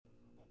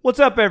What's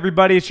up,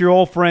 everybody? It's your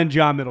old friend,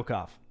 John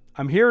Middlecoff.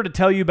 I'm here to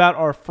tell you about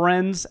our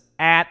friends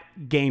at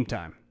Game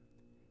Time.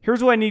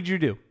 Here's what I need you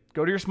to do.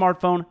 Go to your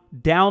smartphone,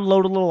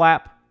 download a little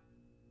app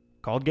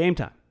called Game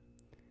Time.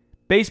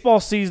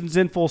 Baseball season's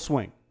in full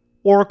swing.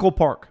 Oracle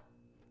Park.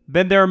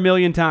 Been there a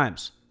million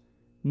times.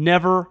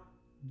 Never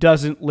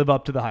doesn't live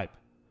up to the hype.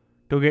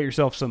 Go get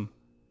yourself some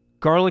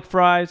garlic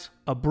fries,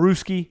 a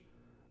brewski,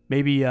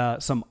 maybe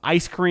some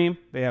ice cream.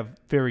 They have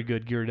very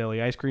good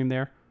Ghirardelli ice cream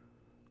there.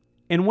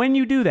 And when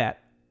you do that,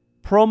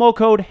 promo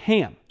code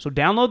HAM. So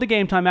download the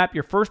Game Time app.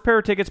 Your first pair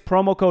of tickets,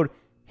 promo code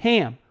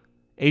HAM,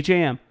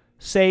 H-A-M,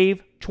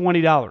 save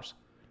 $20.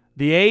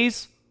 The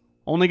A's,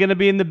 only going to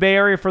be in the Bay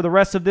Area for the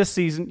rest of this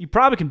season. You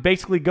probably can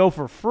basically go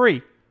for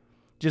free.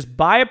 Just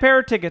buy a pair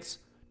of tickets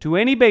to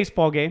any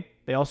baseball game.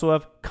 They also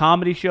have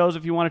comedy shows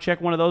if you want to check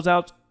one of those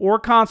out, or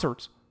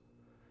concerts.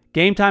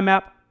 Game Time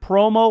app,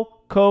 promo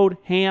code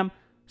HAM,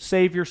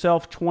 save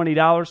yourself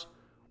 $20.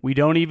 We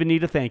don't even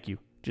need a thank you.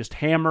 Just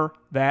hammer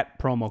that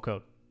promo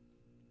code.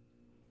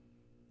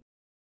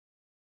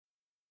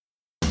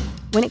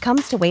 When it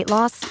comes to weight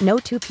loss, no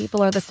two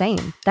people are the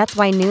same. That's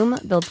why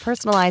Noom builds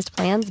personalized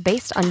plans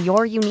based on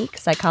your unique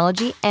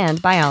psychology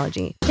and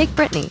biology. Take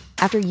Brittany.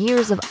 After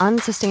years of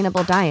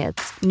unsustainable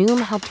diets,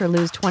 Noom helped her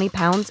lose 20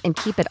 pounds and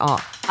keep it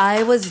off.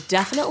 I was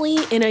definitely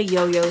in a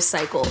yo-yo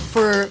cycle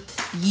for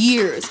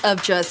years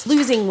of just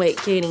losing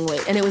weight, gaining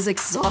weight, and it was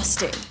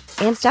exhausting.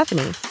 And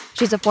Stephanie.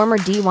 She's a former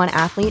D1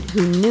 athlete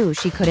who knew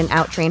she couldn't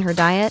out-train her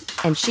diet,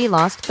 and she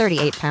lost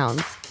 38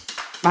 pounds.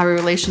 My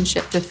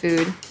relationship to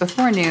food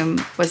before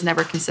Noom was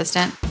never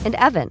consistent. And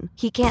Evan,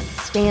 he can't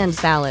stand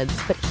salads,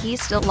 but he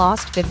still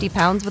lost 50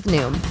 pounds with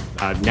Noom.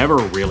 I never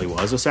really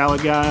was a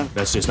salad guy.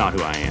 That's just not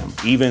who I am.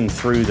 Even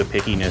through the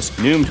pickiness,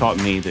 Noom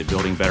taught me that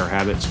building better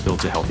habits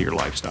builds a healthier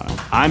lifestyle.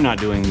 I'm not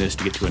doing this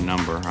to get to a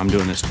number. I'm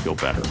doing this to feel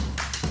better.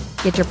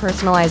 Get your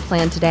personalized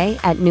plan today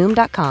at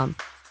Noom.com.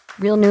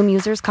 Real Noom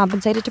users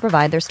compensated to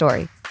provide their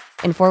story.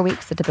 In 4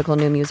 weeks, the typical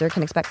Noom user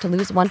can expect to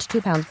lose 1 to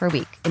 2 pounds per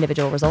week.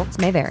 Individual results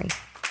may vary.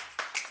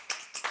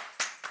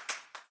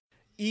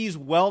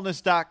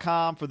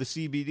 EaseWellness.com for the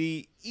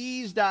CBD,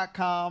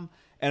 ease.com,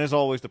 and as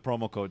always, the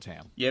promo code's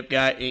HAM. Yep,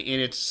 guy,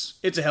 and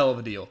it's a hell of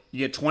a deal.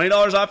 You get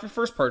 $20 off your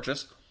first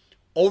purchase,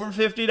 over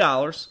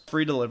 $50,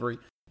 free delivery.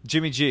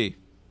 Jimmy G,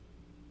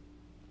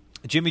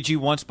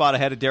 one spot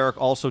ahead of Derek,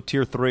 also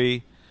Tier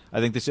 3. I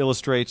think this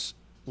illustrates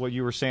what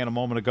you were saying a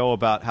moment ago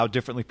about how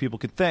differently people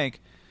could think.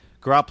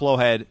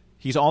 Garoppolo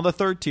he's on the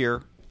third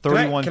tier. Can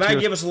I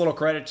give us a little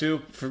credit,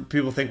 too, for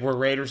people who think we're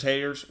Raiders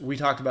haters? We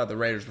talked about the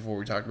Raiders before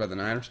we talked about the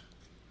Niners.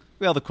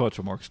 Well, the quotes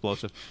were more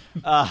explosive.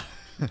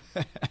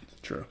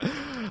 True.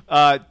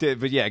 But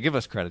yeah, give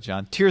us credit,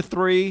 John. Tier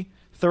 3,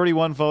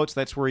 31 votes.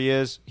 That's where he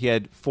is. He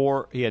had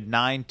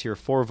 9 Tier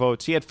 4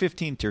 votes. He had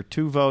 15 Tier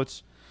 2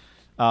 votes.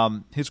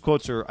 His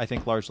quotes are, I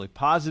think, largely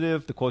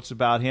positive. The quotes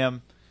about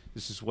him,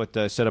 this is what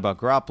said about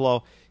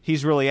Garoppolo.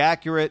 He's really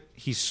accurate.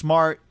 He's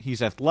smart.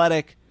 He's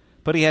athletic.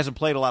 But he hasn't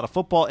played a lot of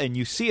football, and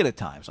you see it at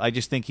times. I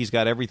just think he's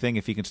got everything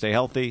if he can stay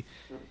healthy.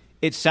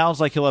 It sounds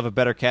like he'll have a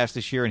better cast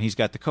this year, and he's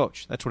got the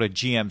coach. That's what a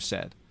GM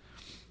said.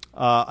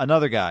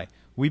 Another guy,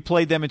 we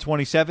played them in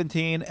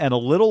 2017, and a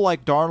little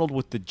like Darnold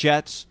with the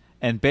Jets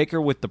and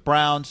Baker with the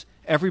Browns,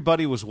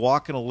 everybody was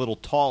walking a little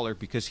taller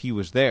because he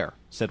was there,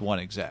 said one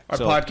exec. Our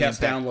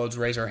podcast downloads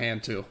raise our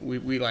hand, too.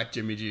 We like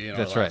Jimmy G in our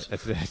lives.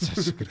 That's right.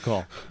 That's a good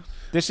call.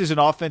 This is an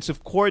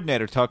offensive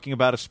coordinator talking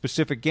about a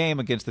specific game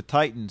against the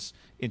Titans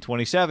in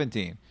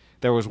 2017.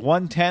 There was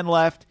 1:10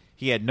 left.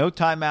 He had no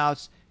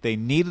timeouts. They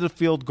needed a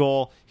field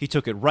goal. He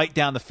took it right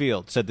down the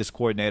field, said this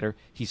coordinator.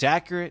 He's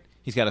accurate.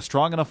 He's got a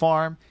strong enough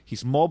arm.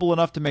 He's mobile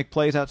enough to make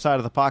plays outside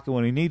of the pocket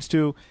when he needs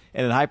to.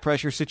 And in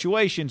high-pressure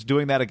situations,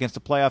 doing that against a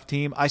playoff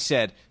team, I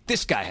said,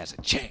 this guy has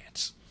a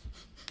chance.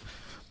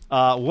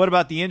 What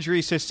about the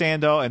injuries, says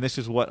Sando? And this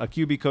is what a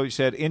QB coach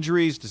said.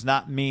 Injuries does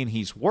not mean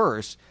he's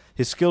worse.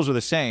 His skills are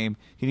the same.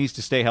 He needs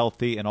to stay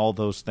healthy, and all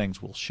those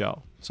things will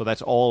show. So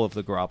that's all of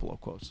the Garoppolo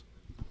quotes.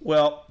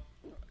 Well,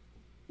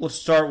 let's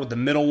start with the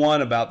middle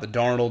one about the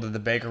Darnold and the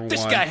Baker one.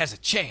 This guy has a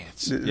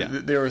chance.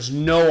 There is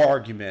no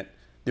argument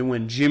that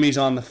when Jimmy's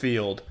on the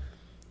field,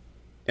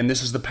 and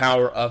this is the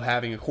power of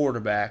having a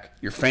quarterback,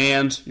 your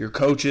fans, your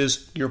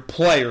coaches, your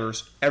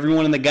players,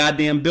 everyone in the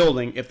goddamn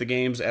building, if the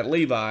game's at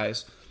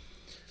Levi's,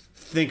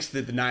 thinks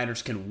that the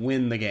Niners can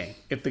win the game.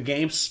 If the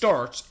game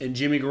starts and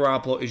Jimmy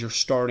Garoppolo is your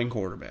starting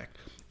quarterback,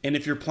 and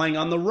if you're playing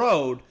on the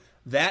road,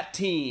 that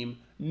team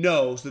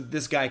knows that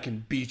this guy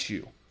can beat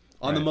you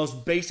on the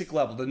most basic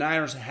level. The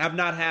Niners have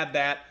not had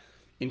that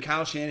in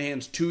Kyle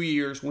Shanahan's 2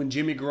 years when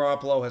Jimmy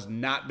Garoppolo has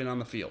not been on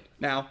the field.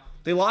 Now,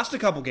 they lost a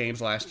couple games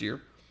last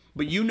year,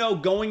 but you know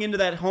going into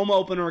that home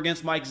opener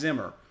against Mike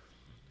Zimmer,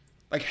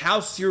 like how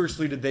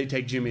seriously did they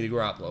take Jimmy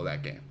Garoppolo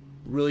that game?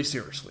 Really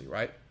seriously,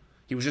 right?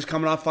 He was just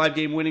coming off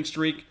 5-game winning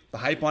streak. The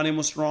hype on him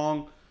was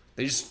strong.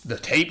 The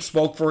tape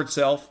spoke for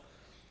itself.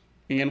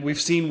 And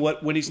we've seen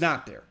when he's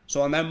not there.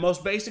 So on that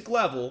most basic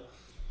level,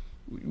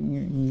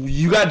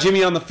 you got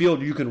Jimmy on the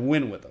field, you can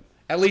win with him.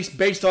 At least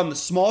based on the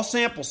small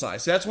sample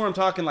size. So that's where I'm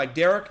talking like,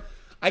 Derek,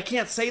 I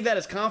can't say that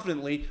as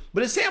confidently,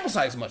 but his sample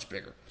size is much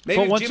bigger.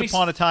 Maybe But once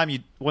upon a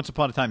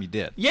time, you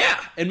did. Yeah,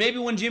 and maybe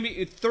when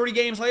 30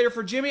 games later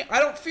for Jimmy, I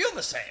don't feel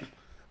the same.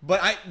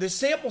 But the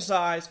sample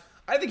size,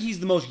 I think he's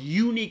the most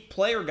unique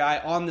player guy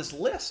on this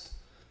list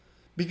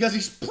because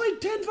he's played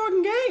 10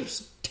 fucking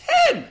games.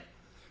 10!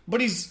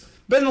 But he's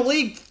been in the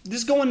league,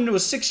 this going into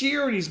his 6th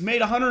year, and he's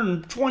made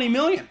 $120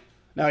 million.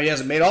 Now, he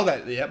hasn't made all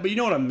that yet, but you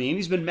know what I mean.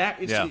 He's been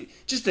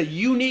just a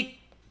unique,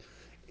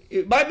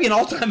 it might be an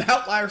all-time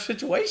outlier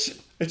situation.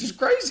 It's just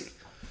crazy,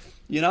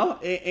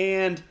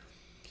 and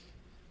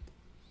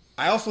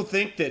I also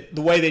think that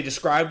the way they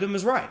described him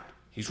is right.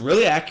 He's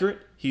really accurate.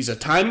 He's a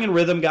timing and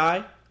rhythm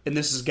guy, and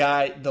this is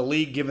the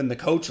league giving the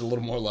coach a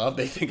little more love.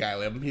 They think I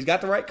love him. He's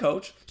got the right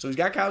coach, so he's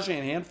got Kyle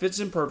Shanahan, fits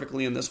in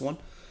perfectly in this one.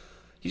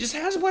 He just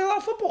hasn't played a lot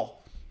of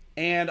football.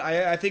 And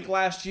I think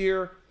last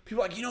year,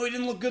 people are like, he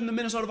didn't look good in the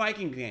Minnesota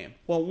Vikings game.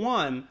 Well,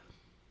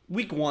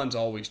 week 1's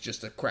always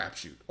just a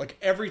crapshoot. Like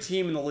every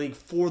team in the league,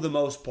 for the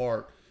most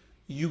part,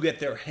 you get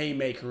their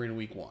haymaker in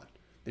week 1.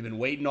 They've been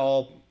waiting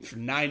for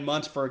 9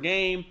 months for a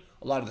game.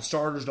 A lot of the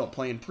starters don't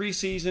play in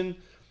preseason,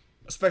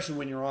 especially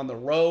when you're on the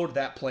road.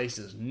 That place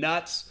is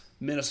nuts.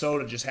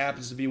 Minnesota just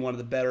happens to be one of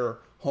the better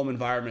home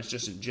environments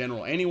just in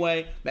general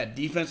anyway. That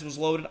defense was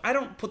loaded. I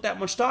don't put that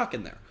much stock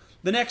in there.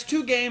 The next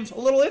 2 games, a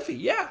little iffy,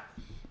 yeah.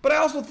 But I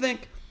also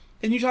think,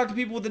 and you talk to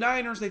people with the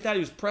Niners, they thought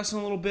he was pressing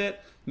a little bit.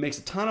 He makes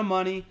a ton of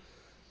money.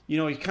 He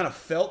kind of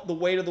felt the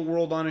weight of the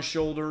world on his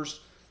shoulders.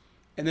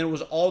 And then it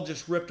was all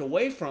just ripped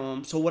away from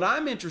him. So what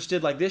I'm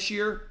interested, like this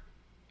year,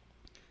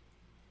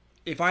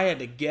 if I had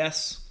to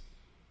guess,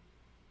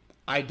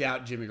 I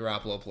doubt Jimmy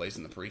Garoppolo plays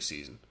in the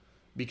preseason.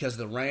 Because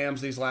the Rams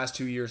these last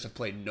 2 years have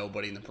played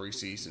nobody in the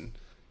preseason.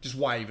 Just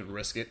why even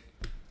risk it?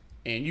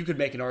 And you could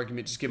make an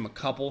argument, just give him a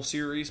couple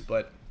series,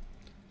 but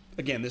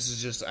again, this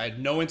is just, I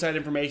had no inside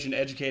information,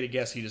 educated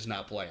guess he does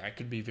not play. I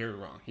could be very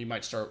wrong. He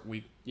might start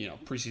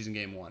preseason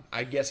game 1.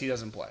 I guess he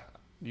doesn't play.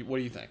 What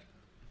do you think?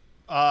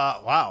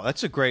 Wow,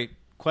 that's a great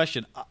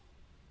question.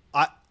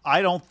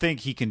 I don't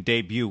think he can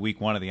debut week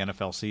 1 of the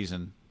NFL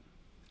season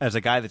as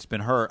a guy that's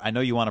been hurt. I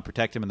know you want to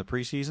protect him in the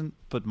preseason,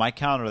 but my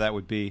counter to that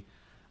would be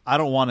I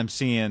don't want him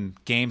seeing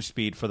game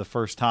speed for the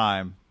first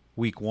time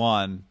week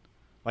 1.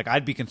 Like,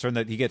 I'd be concerned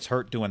that he gets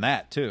hurt doing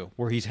that, too,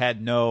 where he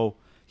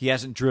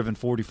hasn't driven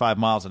 45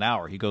 miles an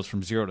hour. He goes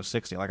from 0 to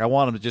 60. Like, I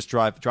want him to just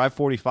drive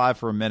 45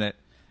 for a minute,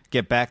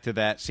 get back to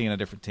that, seeing a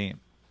different team.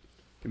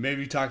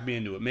 Maybe you talk me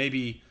into it.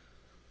 Maybe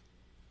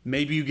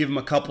you give him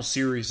a couple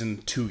series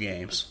in 2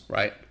 games,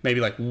 right? Maybe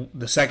like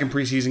the second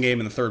preseason game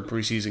and the third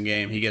preseason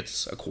game, he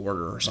gets a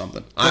quarter or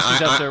something.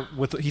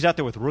 He's out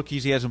there with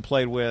rookies he hasn't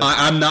played with.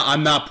 I'm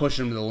not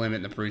pushing him to the limit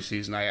in the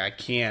preseason. I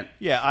can't.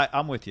 Yeah,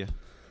 I'm with you.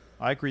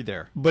 I agree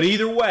there. But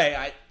either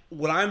way,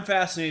 what I'm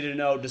fascinated to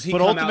know, does he?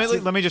 But ultimately,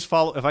 let me just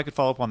follow. If I could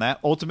follow up on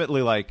that,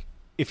 ultimately, like,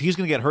 if he's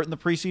going to get hurt in the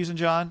preseason,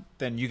 John,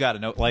 then you got to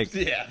know. Like,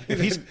 yeah. if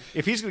he's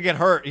going to get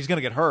hurt, he's going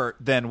to get hurt.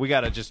 Then we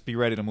got to just be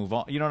ready to move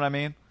on. You know what I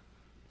mean?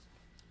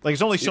 Like,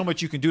 there's only so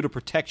much you can do to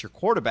protect your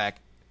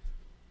quarterback.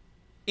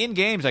 In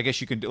games, I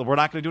guess you can do. We're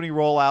not going to do any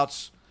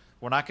rollouts.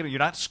 You're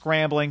not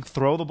scrambling.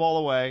 Throw the ball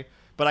away.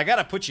 But I got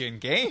to put you in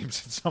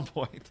games at some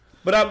point.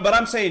 But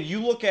I'm saying,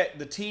 you look at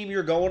the team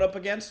you're going up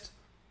against,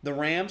 the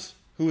Rams,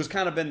 who has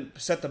kind of been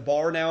set the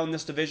bar now in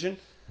this division.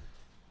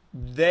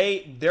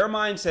 Their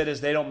mindset is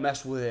they don't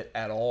mess with it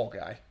at all,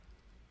 guy.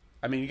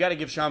 I mean, you got to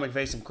give Sean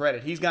McVay some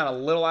credit. He's gone a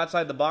little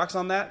outside the box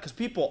on that because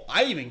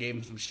I even gave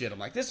him some shit. I'm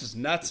like, this is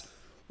nuts.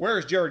 Where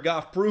is Jared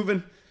Goff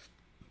proven?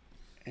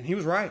 And he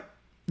was right.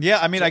 Yeah,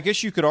 I mean, I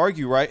guess you could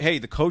argue, right? Hey,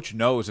 the coach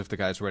knows if the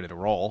guy's ready to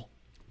roll.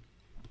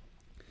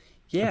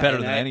 Yeah, better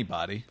than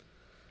anybody.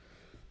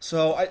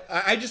 So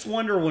I just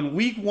wonder when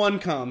week 1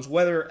 comes,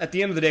 whether at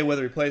the end of the day,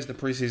 whether he plays the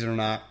preseason or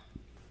not,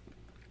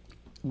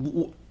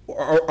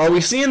 are we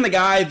seeing the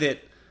guy that,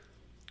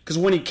 because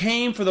when he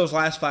came for those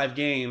last 5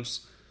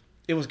 games,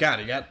 it was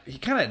he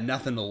kind of had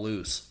nothing to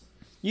lose.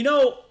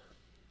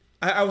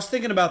 I was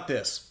thinking about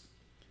this.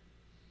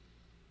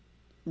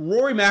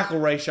 Rory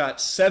McIlroy shot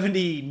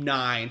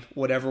 79,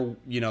 whatever,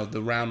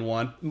 the round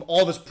 1,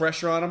 all this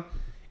pressure on him,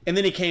 and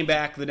then he came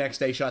back the next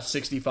day, shot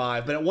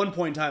 65, but at one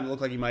point in time, it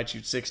looked like he might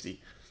shoot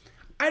 60.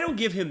 I don't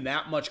give him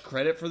that much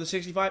credit for the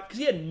 65 because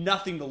he had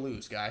nothing to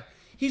lose, guy.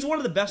 He's one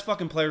of the best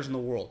fucking players in the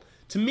world.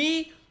 To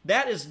me,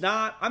 that is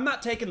not, I'm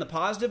not taking the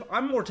positive,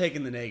 I'm more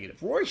taking the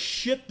negative. Rory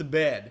shit the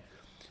bed.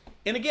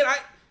 And again,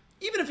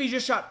 even if he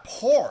just shot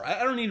par,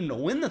 I don't need him to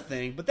win the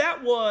thing, but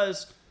that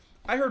was,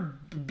 I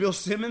heard Bill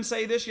Simmons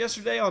say this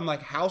yesterday on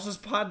like House's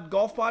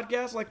golf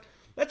podcast, like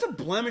that's a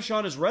blemish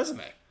on his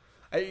resume.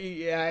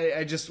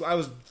 I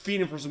was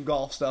feeding for some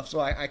golf stuff,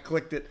 so I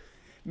clicked it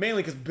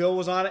mainly because Bill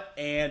was on it,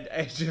 and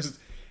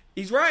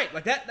he's right.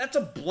 Like that's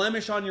a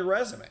blemish on your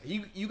resume.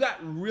 You got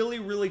really,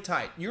 really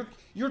tight.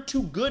 You're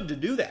too good to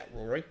do that,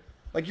 Rory.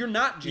 Like you're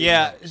not. James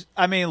yeah, Rose.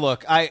 I mean,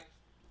 look, I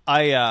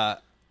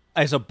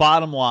as a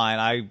bottom line,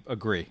 I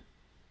agree.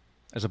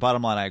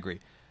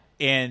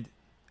 And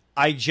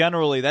I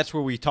generally, that's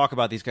where we talk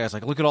about these guys.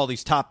 Like, look at all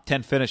these top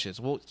 10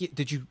 finishes. Well,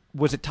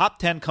 was it top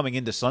 10 coming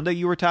into Sunday?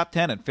 You were top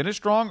 10 and finished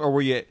strong, or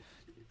were you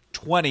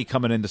 20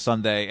 coming into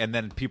Sunday, and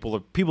then people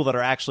that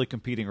are actually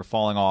competing are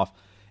falling off,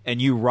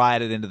 and you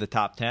ride it into the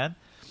top 10.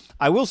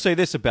 I will say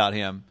this about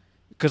him,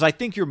 because I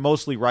think you're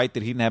mostly right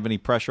that he didn't have any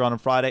pressure on him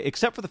Friday,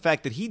 except for the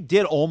fact that he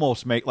did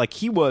almost make, like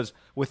he was,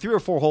 with 3 or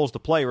 4 holes to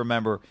play,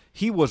 remember,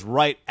 he was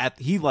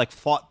he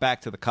fought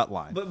back to the cut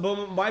line. But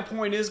my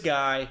point is,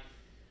 Guy,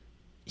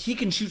 he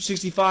can shoot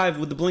 65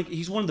 with the blink.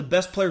 He's one of the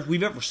best players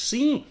we've ever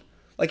seen.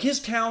 Like, his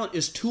talent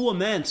is too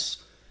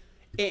immense.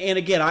 And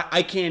again,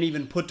 I can't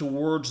even put to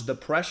words the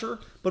pressure,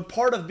 but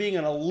part of being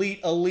an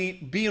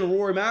elite, being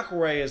Rory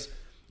McIlroy is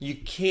you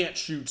can't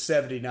shoot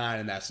 79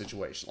 in that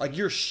situation. Like,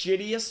 your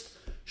shittiest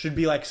should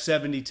be like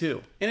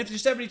 72. And if you're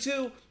 72,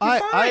 you're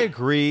fine. I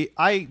agree.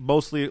 I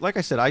mostly, like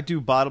I said, I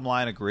do bottom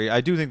line agree.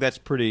 I do think that's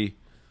pretty,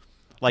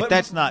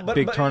 that's not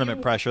big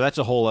tournament pressure. That's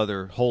a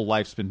whole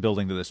life's been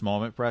building to this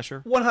moment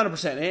pressure.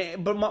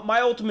 100%. But my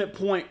ultimate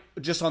point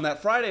just on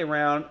that Friday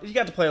round, you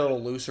got to play a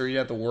little looser. You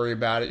have to worry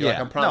about it. You're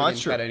I'm probably going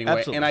to cut anyway.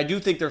 Absolutely. And I do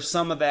think there's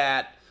some of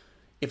that.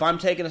 If I'm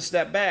taking a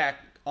step back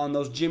on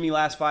those Jimmy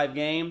last 5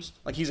 games,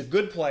 like, he's a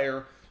good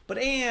player,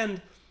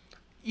 when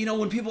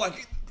people a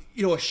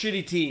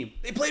shitty team,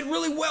 they played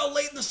really well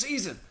late in the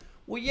season.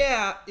 Well,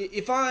 yeah,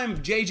 if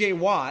I'm J.J.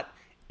 Watt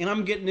and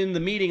I'm getting in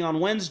the meeting on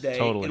Wednesday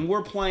and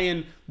we're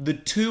playing the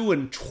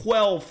 2-12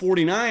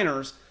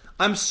 49ers,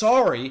 I'm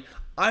sorry,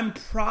 I'm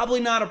probably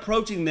not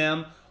approaching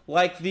them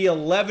like the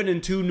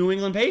 11-2 New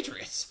England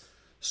Patriots.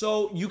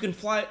 So you can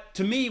fly,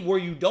 to me, where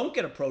you don't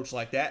get approached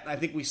like that, and I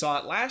think we saw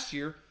it last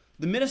year,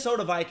 the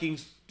Minnesota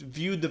Vikings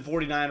viewed the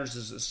 49ers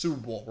as a Super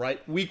Bowl,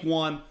 right? Week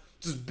 1,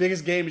 it's as big a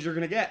game as you're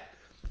going to get.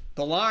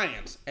 The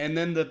Lions, and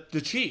then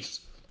the Chiefs.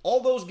 All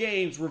those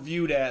games were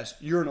viewed as,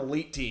 you're an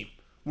elite team.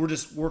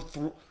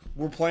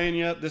 We're playing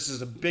you. This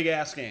is a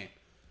big-ass game.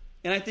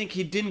 And I think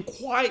he didn't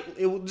quite,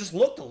 it just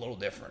looked a little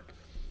different.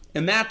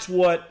 And that's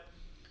what,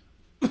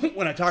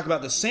 when I talk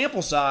about the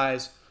sample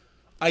size,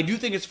 I do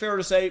think it's fair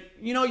to say,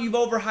 you've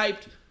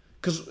overhyped,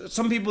 because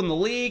some people in the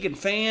league and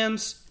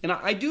fans, and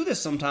I do this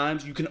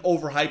sometimes, you can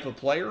overhype a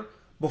player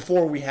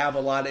before we have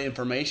a lot of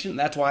information.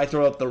 That's why I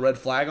throw up the red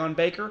flag on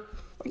Baker.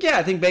 Yeah,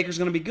 I think Baker's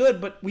going to be good,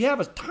 but we have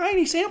a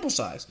tiny sample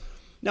size.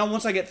 Now,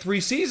 once I get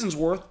 3 seasons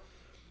worth,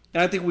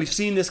 and I think we've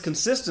seen this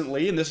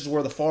consistently, and this is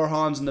where the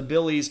Farhans and the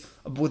Billies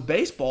with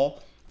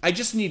baseball, I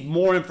just need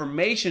more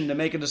information to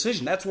make a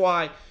decision. That's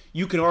why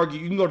you can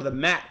argue, you can go to the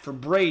mat for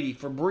Brady,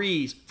 for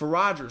Breeze, for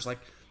Rodgers. Like,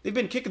 they've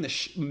been kicking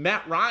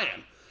Matt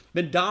Ryan,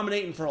 been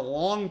dominating for a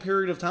long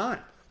period of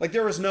time. Like,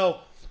 there was no,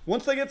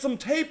 once they get some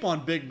tape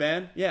on Big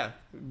Ben, yeah,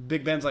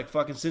 Big Ben's like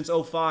fucking since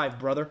 05,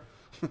 brother.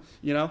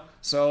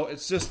 So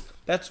it's just,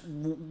 that's,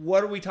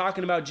 what are we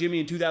talking about Jimmy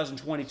in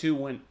 2022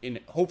 when,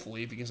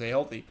 hopefully, if you can stay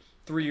healthy,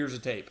 3 years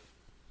of tape?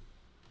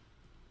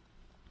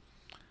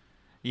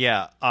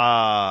 Yeah,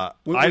 I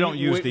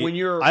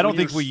don't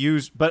think we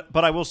use, but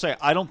I will say,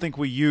 I don't think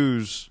we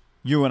use,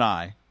 you and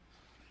I,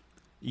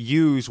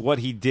 use what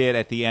he did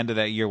at the end of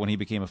that year when he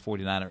became a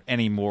 49er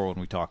anymore when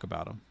we talk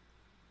about him.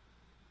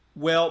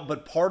 Well,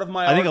 but part of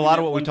my I think a lot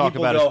of what we talk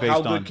about is based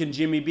on, how good can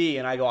Jimmy be?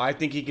 And I go, I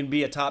think he can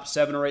be a top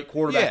 7 or 8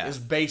 quarterback is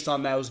based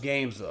on those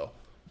games, though.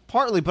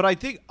 Partly, but I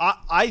think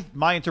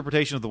my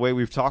interpretation of the way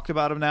we've talked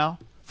about him now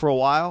for a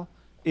while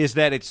is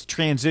that it's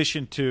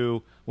transitioned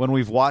to, when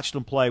we've watched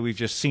him play, we've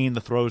just seen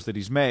the throws that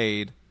he's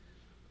made,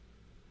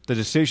 the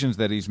decisions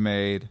that he's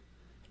made,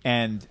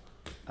 and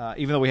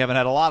even though we haven't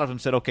had a lot of them,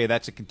 said, okay,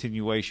 that's a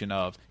continuation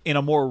of, in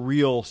a more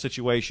real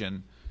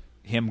situation,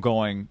 him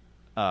going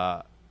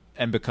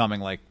and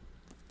becoming like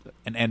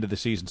an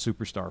end-of-the-season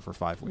superstar for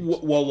 5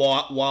 weeks. Well,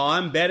 why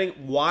I'm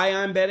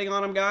betting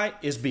on him, Guy,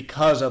 is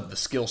because of the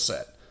skill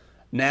set.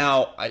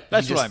 Now,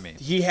 that's what I mean.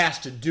 He has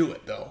to do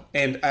it, though.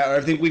 And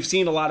I think we've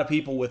seen a lot of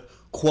people with,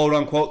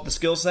 quote-unquote, the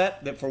skill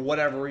set that for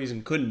whatever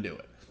reason couldn't do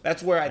it.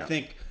 That's where I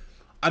think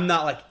I'm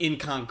not, like, in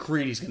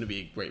concrete he's going to be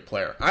a great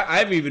player.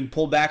 I've even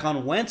pulled back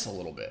on Wentz a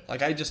little bit. Like,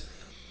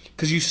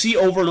 because you see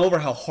over and over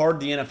how hard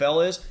the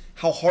NFL is,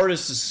 how hard it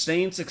is to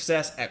sustain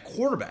success at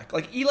quarterback.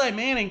 Like, Eli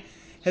Manning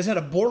has had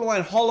a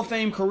borderline Hall of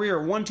Fame career,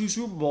 won 2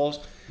 Super Bowls,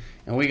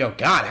 and we go,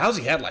 God, how's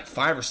he had like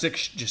 5 or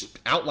 6 just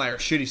outlier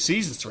shitty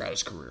seasons throughout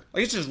his career?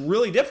 Like, it's just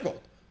really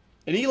difficult.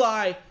 And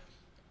Eli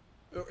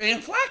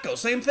and Flacco,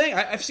 same thing.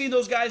 I've seen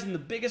those guys in the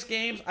biggest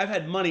games. I've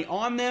had money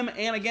on them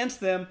and against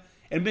them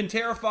and been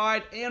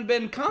terrified and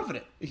been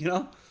confident,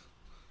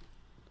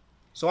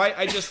 So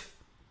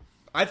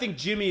I think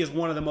Jimmy is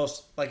one of the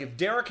most, like, if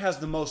Derek has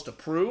the most to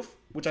prove,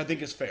 which I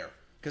think is fair,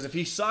 because if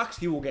he sucks,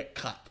 he will get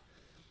cut.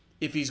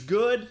 If he's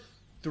good,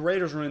 the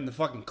Raiders are in the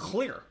fucking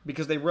clear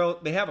because they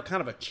have a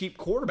kind of a cheap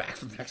quarterback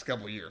for the next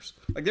couple of years.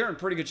 Like, they're in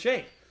pretty good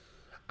shape.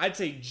 I'd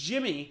say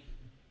Jimmy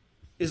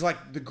is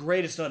like the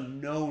greatest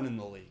unknown in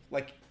the league.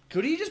 Like,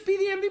 could he just be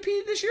the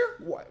MVP this year?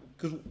 Why?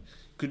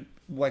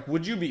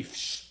 Would you be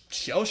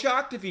shell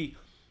shocked if he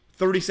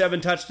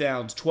 37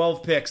 touchdowns,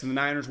 12 picks, and the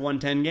Niners won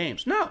 10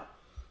 games? No.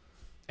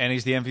 And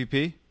he's the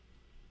MVP?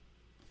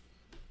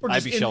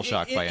 I'd be shell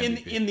shocked by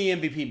MVP. In the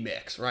MVP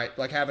mix, right?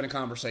 Like, having a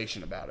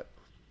conversation about it.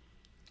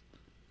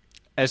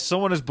 As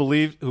someone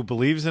who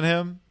believes in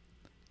him,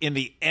 in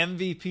the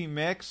MVP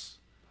mix,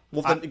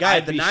 Well, if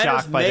the be Niners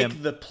shocked by make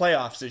them. the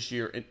playoffs this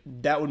year,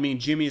 that would mean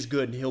Jimmy is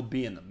good and he'll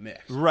be in the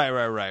mix.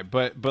 Right.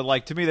 But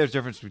like to me, there's a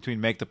difference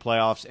between make the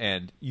playoffs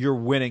and you're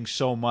winning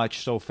so much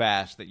so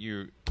fast that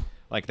you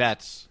like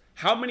that's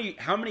How many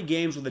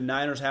games would the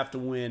Niners have to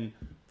win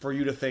for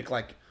you to think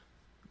like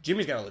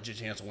Jimmy's got a legit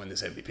chance to win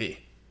this MVP?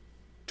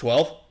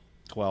 12?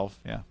 12.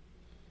 Yeah.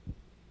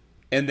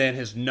 And then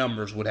his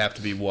numbers would have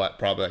to be what?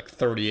 Probably like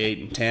 38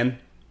 and 10.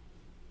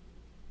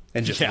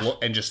 And just Yeah.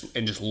 look and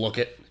just look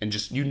it and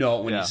just you know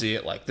it when Yeah. you see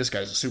it like this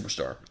guy's a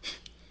superstar.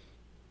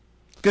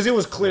 Because it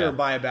was clear Yeah.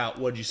 by about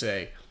what'd you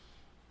say?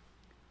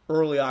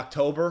 Early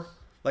October.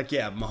 Like,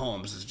 yeah,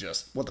 Mahomes is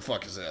just what the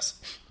fuck is this?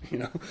 You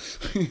know?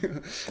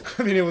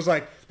 I mean, it was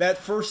like that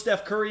first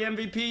Steph Curry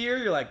MVP year,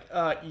 you're like,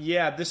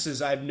 yeah, this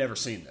is I've never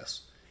seen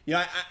this. You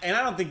know, and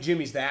I don't think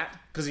Jimmy's that,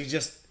 because he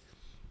just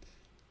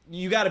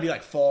you got to be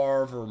like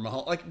Favre or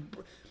Mahomes. Like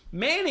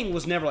Manning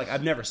was never like,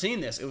 I've never seen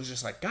this. It was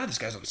just like, God, this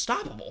guy's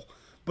unstoppable.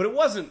 But it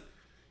wasn't,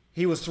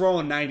 he was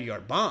throwing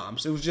 90-yard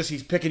bombs. It was just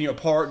he's picking you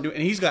apart. And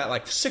he's got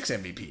like 6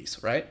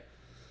 MVPs, right?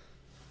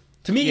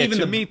 To me, Yeah, even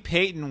to me,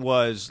 Peyton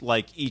was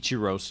like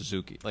Ichiro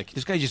Suzuki. Like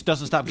this guy just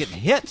doesn't stop getting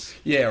hits.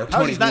 Yeah, or how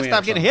does he not Tony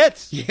stop Gwynn or getting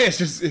something.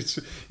 hits? Yeah,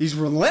 he's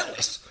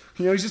relentless.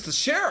 You know, he's just a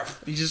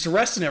sheriff. He's just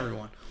arresting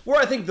everyone.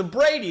 Where I think the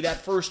Brady that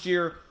first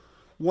year,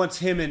 once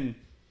him and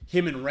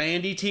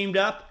Randy teamed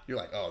up, you're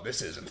like, oh,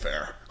 this isn't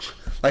fair.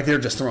 Like they're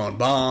just throwing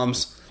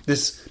bombs.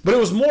 But it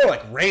was more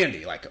like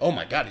Randy. Like, oh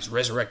my God, he's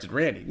resurrected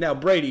Randy. Now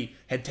Brady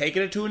had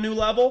taken it to a new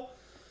level,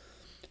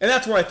 and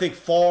that's where I think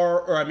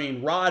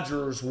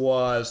Rodgers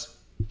was.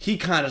 He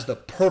kind of is the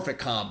perfect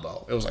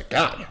combo. It was like,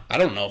 God, I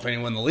don't know if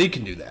anyone in the league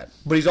can do that.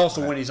 But he's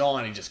also, when he's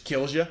on, he just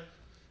kills you.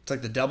 It's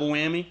like the double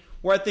whammy.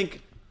 Where I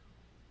think,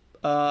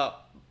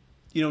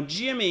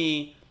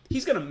 Jimmy,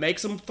 he's going to make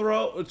some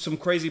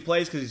crazy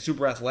plays because he's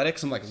super athletic.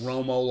 Some like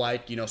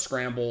Romo-like,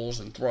 scrambles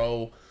and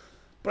throw.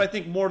 But I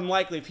think more than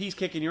likely, if he's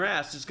kicking your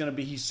ass, it's going to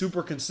be he's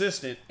super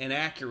consistent and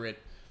accurate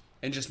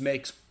and just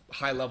makes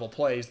high-level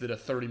plays that a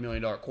 $30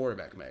 million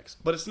quarterback makes.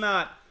 But it's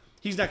not,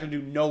 he's not going to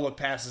do no-look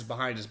passes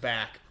behind his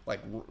back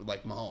like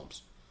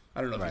Mahomes.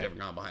 I don't know if he's ever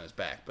gone behind his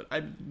back, but I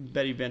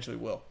bet he eventually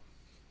will.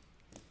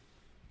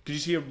 Could you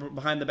see a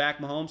behind-the-back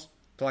Mahomes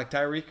to like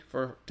Tyreek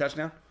for a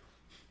touchdown?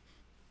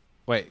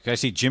 Wait, can I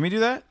see Jimmy do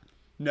that?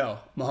 No,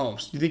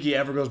 Mahomes. Do you think he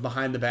ever goes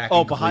behind the back?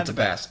 Oh, and behind completes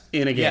the a back pass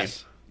in a game?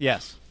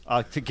 Yes.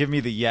 To give me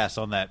the yes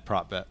on that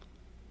prop bet.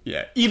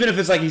 Yeah, even if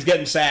it's like he's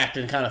getting sacked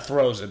and kind of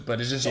throws it, but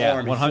it's just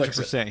arm.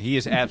 100%. He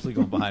is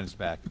absolutely going behind his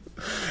back.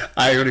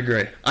 I would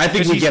agree. I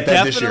think we get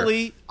that this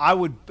year.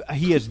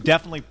 He has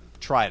definitely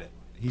tried it.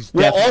 He's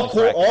all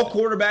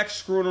quarterbacks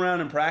screwing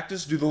around in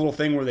practice do the little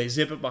thing where they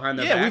zip it behind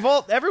their back.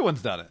 Yeah,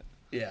 everyone's done it.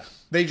 Yeah,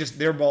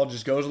 their ball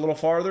just goes a little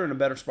farther in a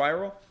better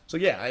spiral. So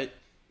yeah,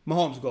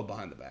 Mahomes will go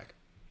behind the back.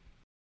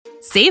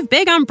 Save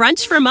big on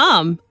brunch for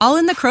mom, all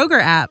in the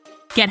Kroger app.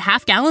 Get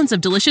half gallons of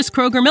delicious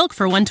Kroger milk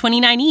for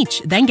 $1.29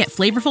 each. Then get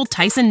flavorful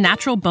Tyson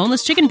natural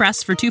boneless chicken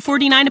breasts for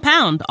 $2.49 a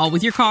pound, all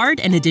with your card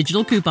and a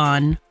digital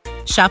coupon.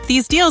 Shop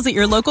these deals at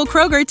your local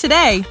Kroger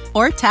today,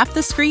 or tap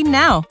the screen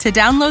now to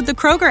download the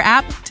Kroger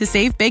app to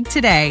save big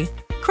today.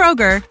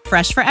 Kroger,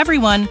 fresh for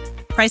everyone.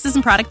 Prices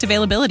and product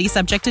availability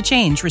subject to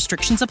change.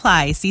 Restrictions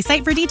apply. See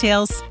site for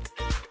details.